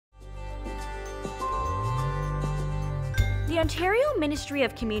The Ontario Ministry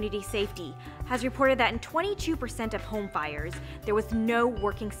of Community Safety has reported that in 22% of home fires, there was no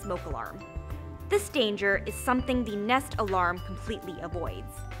working smoke alarm. This danger is something the Nest alarm completely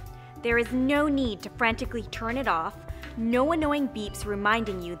avoids. There is no need to frantically turn it off, no annoying beeps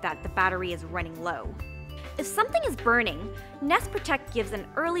reminding you that the battery is running low. If something is burning, Nest Protect gives an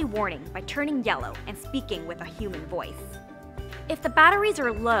early warning by turning yellow and speaking with a human voice. If the batteries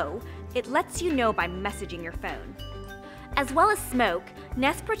are low, it lets you know by messaging your phone. As well as smoke,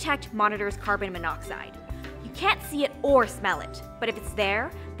 Nest Protect monitors carbon monoxide. You can't see it or smell it, but if it's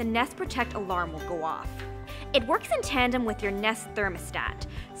there, the Nest Protect alarm will go off. It works in tandem with your Nest thermostat,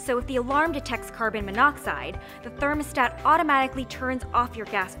 so if the alarm detects carbon monoxide, the thermostat automatically turns off your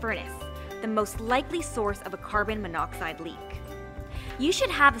gas furnace, the most likely source of a carbon monoxide leak. You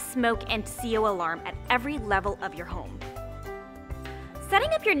should have a smoke and CO alarm at every level of your home.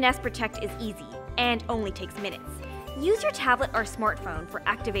 Setting up your Nest Protect is easy and only takes minutes. Use your tablet or smartphone for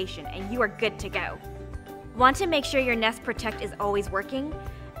activation and you are good to go. Want to make sure your Nest Protect is always working?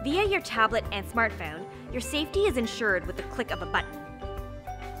 Via your tablet and smartphone, your safety is ensured with the click of a button.